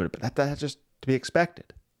nothing good about that. That's just to be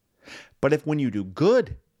expected. But if when you do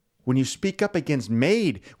good, when you speak up against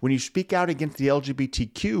MAID, when you speak out against the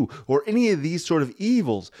LGBTQ, or any of these sort of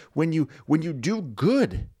evils, when you do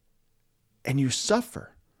good and you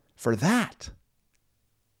suffer for that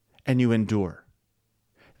and you endure,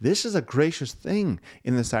 this is a gracious thing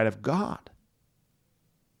in the sight of God.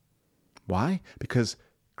 Why? Because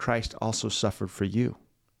Christ also suffered for you.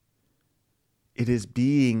 It is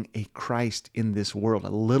being a Christ in this world, a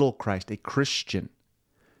little Christ, a Christian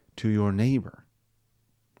to your neighbor.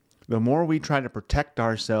 The more we try to protect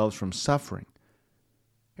ourselves from suffering,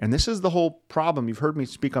 and this is the whole problem. You've heard me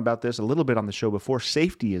speak about this a little bit on the show before,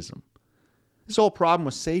 safetyism. This whole problem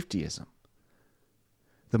with safetyism.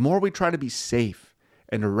 The more we try to be safe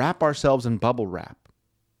and to wrap ourselves in bubble wrap,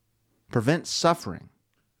 prevent suffering,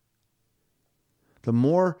 the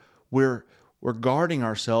more we're guarding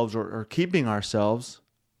ourselves or keeping ourselves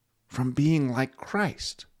from being like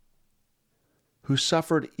Christ, who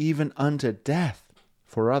suffered even unto death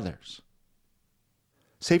for others.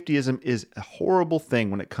 Safetyism is a horrible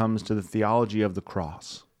thing when it comes to the theology of the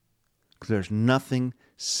cross, because there's nothing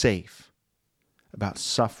safe about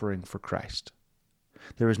suffering for Christ.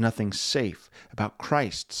 There is nothing safe about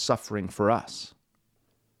Christ suffering for us.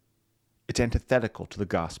 It's antithetical to the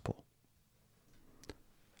gospel.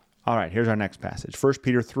 All right, here's our next passage. 1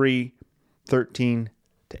 Peter 3, 13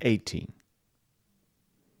 to 18.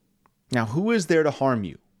 Now, who is there to harm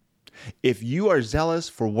you if you are zealous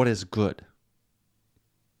for what is good?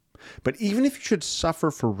 But even if you should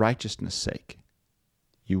suffer for righteousness' sake,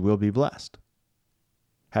 you will be blessed.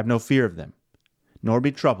 Have no fear of them, nor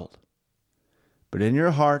be troubled. But in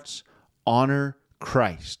your hearts honor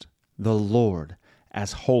Christ, the Lord,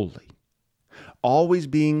 as holy, always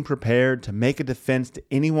being prepared to make a defense to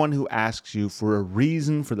anyone who asks you for a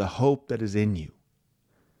reason for the hope that is in you.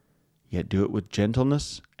 Yet do it with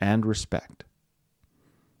gentleness and respect,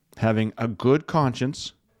 having a good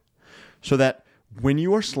conscience, so that when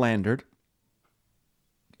you are slandered,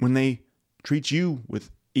 when they treat you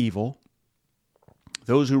with evil,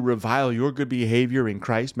 those who revile your good behavior in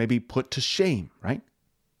Christ may be put to shame, right?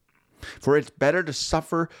 For it's better to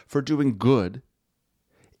suffer for doing good,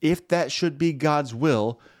 if that should be God's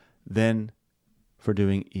will, than for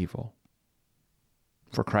doing evil.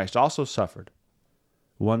 For Christ also suffered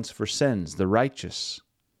once for sins, the righteous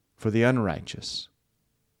for the unrighteous,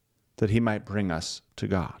 that he might bring us to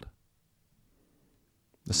God.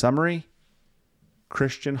 The summary: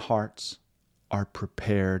 Christian hearts are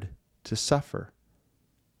prepared to suffer.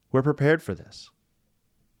 We're prepared for this.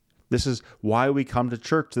 This is why we come to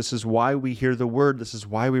church. This is why we hear the word. This is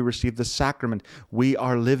why we receive the sacrament. We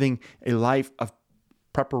are living a life of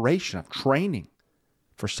preparation, of training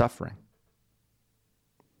for suffering.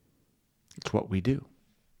 It's what we do.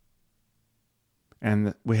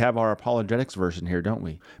 And we have our apologetics version here, don't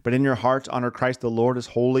we? But in your hearts, honor Christ the Lord as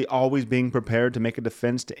holy, always being prepared to make a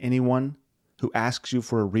defense to anyone who asks you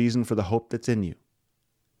for a reason for the hope that's in you.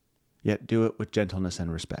 Yet do it with gentleness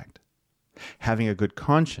and respect, having a good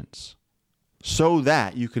conscience, so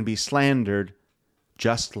that you can be slandered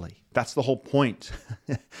justly. That's the whole point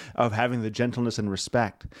of having the gentleness and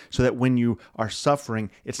respect, so that when you are suffering,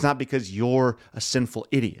 it's not because you're a sinful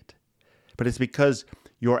idiot, but it's because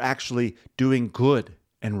you're actually doing good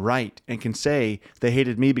and right and can say they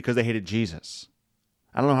hated me because they hated Jesus.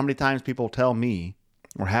 I don't know how many times people tell me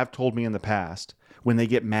or have told me in the past when they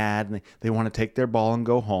get mad and they want to take their ball and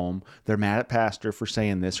go home, they're mad at pastor for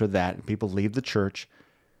saying this or that, and people leave the church.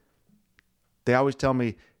 They always tell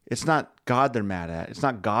me, it's not God they're mad at. It's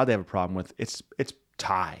not God they have a problem with. It's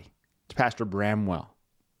Ty. It's Pastor Bramwell.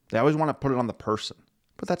 They always want to put it on the person.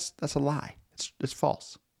 But that's a lie. It's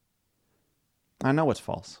false. I know it's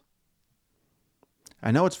false.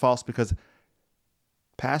 I know it's false because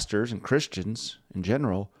pastors and Christians in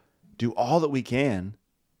general do all that we can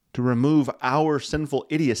to remove our sinful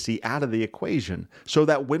idiocy out of the equation, so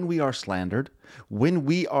that when we are slandered, when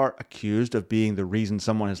we are accused of being the reason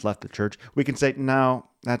someone has left the church, we can say, no,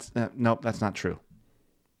 that's not true.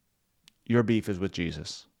 Your beef is with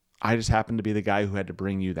Jesus. I just happen to be the guy who had to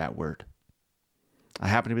bring you that word. I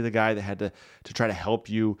happen to be the guy that had to try to help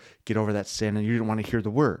you get over that sin, and you didn't want to hear the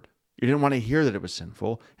word. You didn't want to hear that it was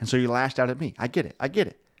sinful, and so you lashed out at me. I get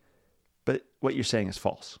it. But what you're saying is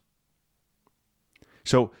false.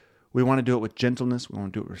 So we want to do it with gentleness. We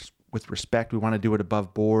want to do it with respect. We want to do it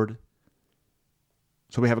above board.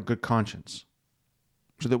 So we have a good conscience.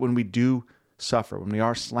 So that when we do suffer, when we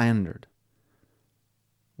are slandered,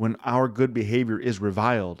 when our good behavior is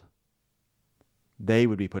reviled, they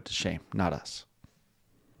would be put to shame, not us.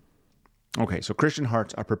 Okay, so Christian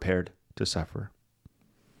hearts are prepared to suffer.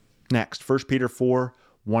 Next, 1 Peter 4,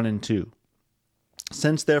 1 and 2.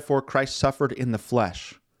 Since therefore Christ suffered in the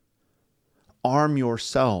flesh, arm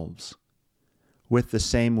yourselves with the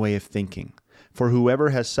same way of thinking. For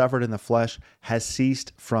whoever has suffered in the flesh has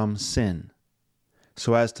ceased from sin,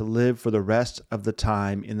 so as to live for the rest of the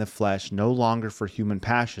time in the flesh, no longer for human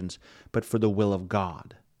passions, but for the will of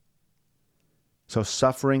God. So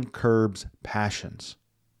suffering curbs passions.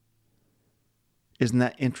 Isn't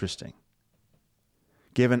that interesting?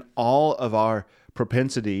 Given all of our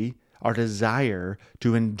propensity, our desire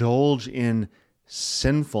to indulge in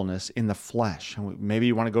sinfulness in the flesh. And maybe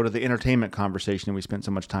you want to go to the entertainment conversation that we spent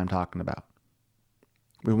so much time talking about.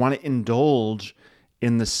 We want to indulge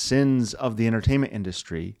in the sins of the entertainment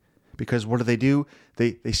industry because what do?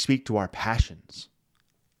 They speak to our passions.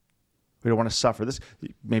 We don't want to suffer. This,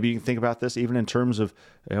 maybe you can think about this even in terms of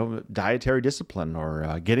dietary discipline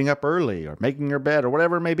or getting up early or making your bed or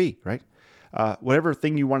whatever it may be, right? Whatever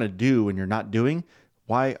thing you want to do and you're not doing,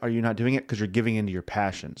 why are you not doing it? Because you're giving into your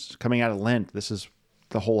passions. Coming out of Lent, this is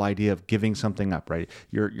the whole idea of giving something up, right?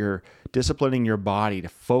 You're disciplining your body to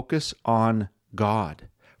focus on God,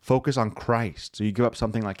 focus on Christ. So you give up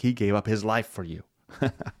something like he gave up his life for you.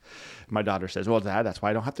 My daughter says, well, Dad, that's why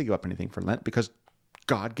I don't have to give up anything for Lent, because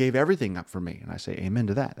God gave everything up for me. And I say, amen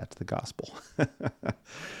to that. That's the gospel. But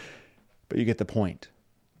you get the point.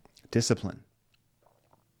 Discipline.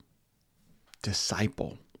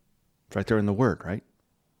 Disciple. It's right there in the word, right?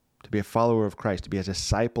 To be a follower of Christ, to be a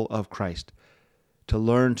disciple of Christ, to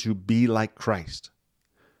learn to be like Christ,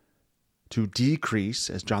 to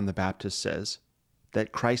decrease, as John the Baptist says,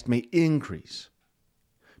 that Christ may increase,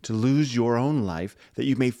 to lose your own life, that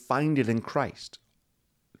you may find it in Christ.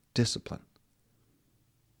 Discipline.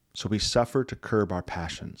 So we suffer to curb our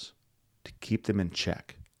passions, to keep them in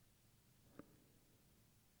check.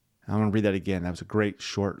 I'm going to read that again. That was a great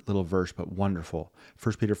short little verse, but wonderful.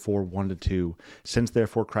 1 Peter 4, 1-2. Since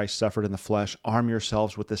therefore Christ suffered in the flesh, arm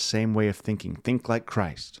yourselves with the same way of thinking. Think like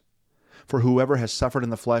Christ. For whoever has suffered in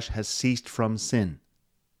the flesh has ceased from sin,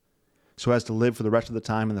 so as to live for the rest of the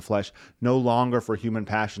time in the flesh, no longer for human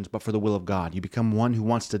passions, but for the will of God. You become one who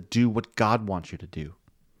wants to do what God wants you to do.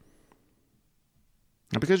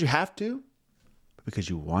 Not because you have to, but because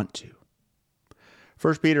you want to.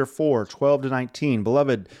 1 Peter 4, 12-19.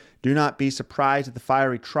 Beloved, do not be surprised at the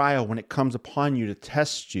fiery trial when it comes upon you to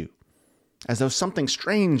test you, as though something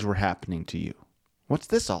strange were happening to you. What's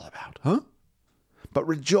this all about, huh? But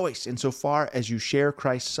rejoice insofar as you share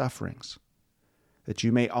Christ's sufferings, that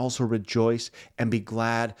you may also rejoice and be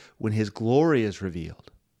glad when his glory is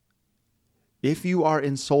revealed. If you are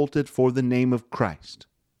insulted for the name of Christ,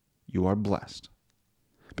 you are blessed,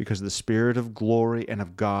 because the Spirit of glory and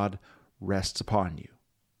of God rests upon you.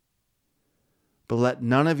 But let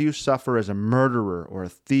none of you suffer as a murderer or a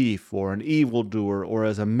thief or an evildoer or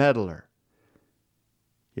as a meddler.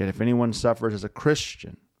 Yet if anyone suffers as a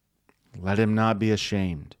Christian, let him not be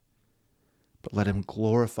ashamed, but let him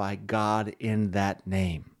glorify God in that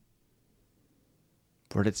name.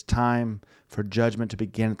 For it's time for judgment to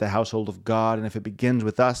begin at the household of God. And if it begins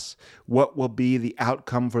with us, what will be the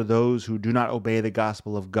outcome for those who do not obey the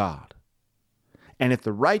gospel of God? And if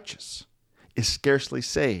the righteous is scarcely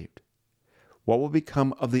saved, what will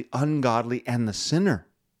become of the ungodly and the sinner?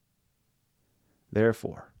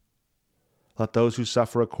 Therefore, let those who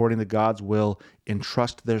suffer according to God's will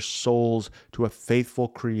entrust their souls to a faithful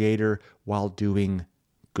Creator while doing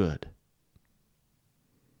good.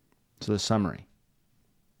 So the summary.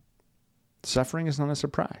 Suffering is not a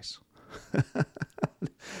surprise.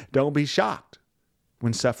 Don't be shocked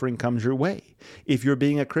when suffering comes your way. If you're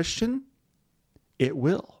being a Christian, it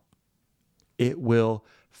will. It will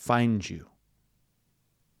find you.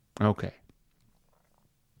 Okay.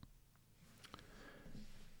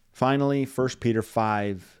 Finally, 1 Peter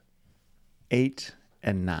 5, 8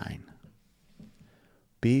 and 9.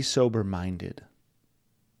 Be sober-minded.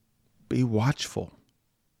 Be watchful.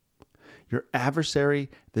 Your adversary,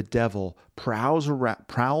 the devil, prowls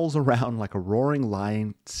around like a roaring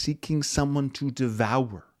lion, seeking someone to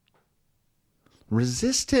devour.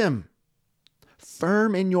 Resist him,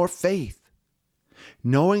 firm in your faith,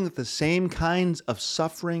 knowing that the same kinds of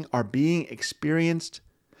suffering are being experienced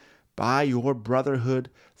by your brotherhood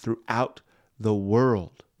throughout the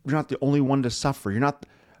world. You're not the only one to suffer. You're not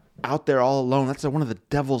out there all alone. That's one of the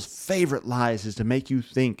devil's favorite lies, is to make you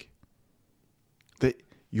think that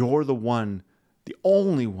you're the one, the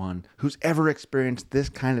only one who's ever experienced this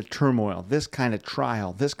kind of turmoil, this kind of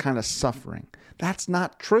trial, this kind of suffering. That's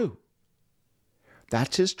not true.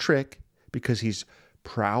 That's his trick, because he's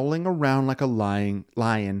prowling around like a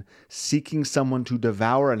lion, seeking someone to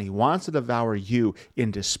devour, and he wants to devour you in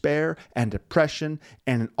despair and depression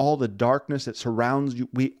and in all the darkness that surrounds you,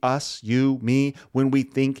 you, me, when we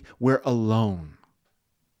think we're alone.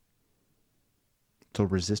 So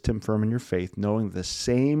resist him firm in your faith, knowing the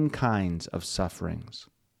same kinds of sufferings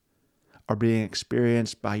are being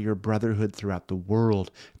experienced by your brotherhood throughout the world.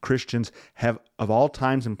 Christians have, of all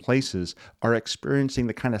times and places, are experiencing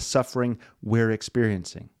the kind of suffering we're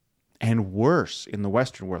experiencing. And worse in the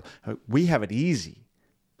Western world. We have it easy.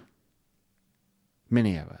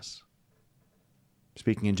 Many of us.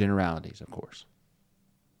 Speaking in generalities, of course.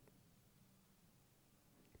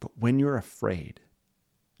 But when you're afraid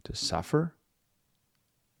to suffer,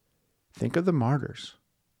 think of the martyrs.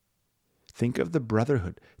 Think of the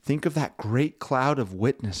brotherhood. Think of that great cloud of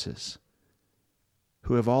witnesses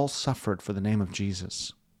who have all suffered for the name of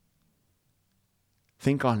Jesus.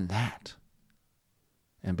 Think on that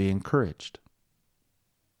and be encouraged.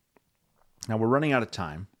 Now, we're running out of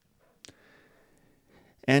time.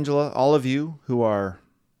 Angela, all of you who are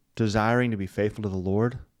desiring to be faithful to the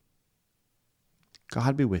Lord,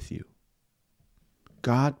 God be with you.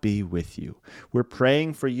 God be with you. We're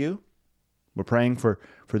praying for you. We're praying for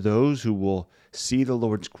those who will see the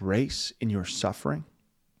Lord's grace in your suffering.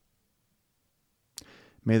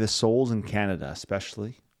 May the souls in Canada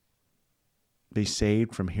especially be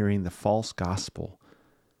saved from hearing the false gospel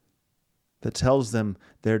that tells them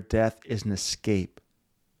their death is an escape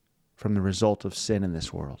from the result of sin in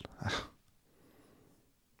this world.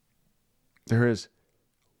 There is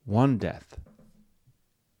one death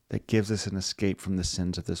that gives us an escape from the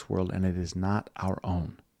sins of this world, and it is not our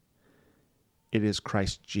own. It is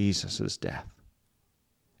Christ Jesus' death.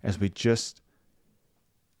 As we just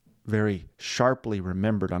very sharply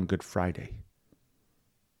remembered on Good Friday,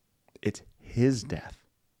 it's his death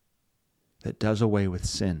that does away with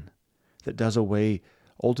sin, that does away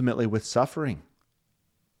ultimately with suffering.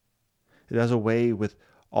 It does away with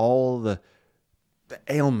all the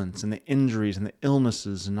ailments and the injuries and the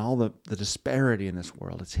illnesses and all the disparity in this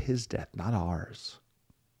world. It's his death, not ours,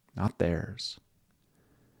 not theirs,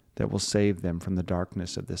 that will save them from the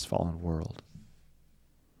darkness of this fallen world.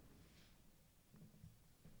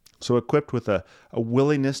 So equipped with a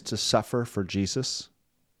willingness to suffer for Jesus,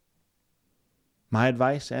 my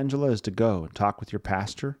advice, Angela, is to go and talk with your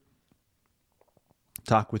pastor,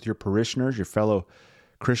 talk with your parishioners, your fellow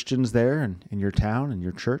Christians there in your town and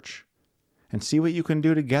your church, and see what you can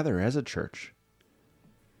do together as a church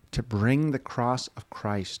to bring the cross of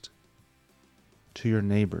Christ to your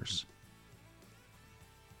neighbors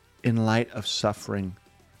in light of suffering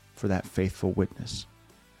for that faithful witness.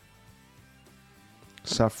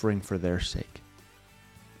 Suffering for their sake.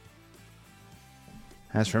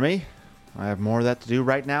 As for me, I have more of that to do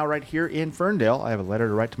right now, right here in Ferndale. I have a letter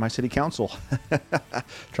to write to my city council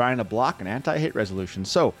trying to block an anti-hate resolution.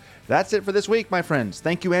 So that's it for this week, my friends.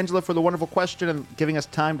 Thank you, Angela, for the wonderful question and giving us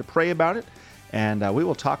time to pray about it. And we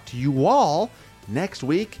will talk to you all next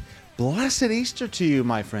week. Blessed Easter to you,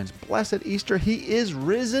 my friends. Blessed Easter. He is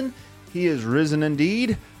risen. He is risen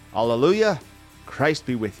indeed. Hallelujah. Christ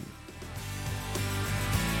be with you.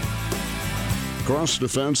 Cross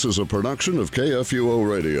Defense is a production of KFUO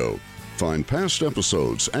Radio. Find past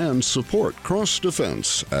episodes and support Cross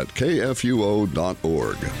Defense at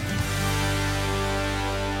kfuo.org.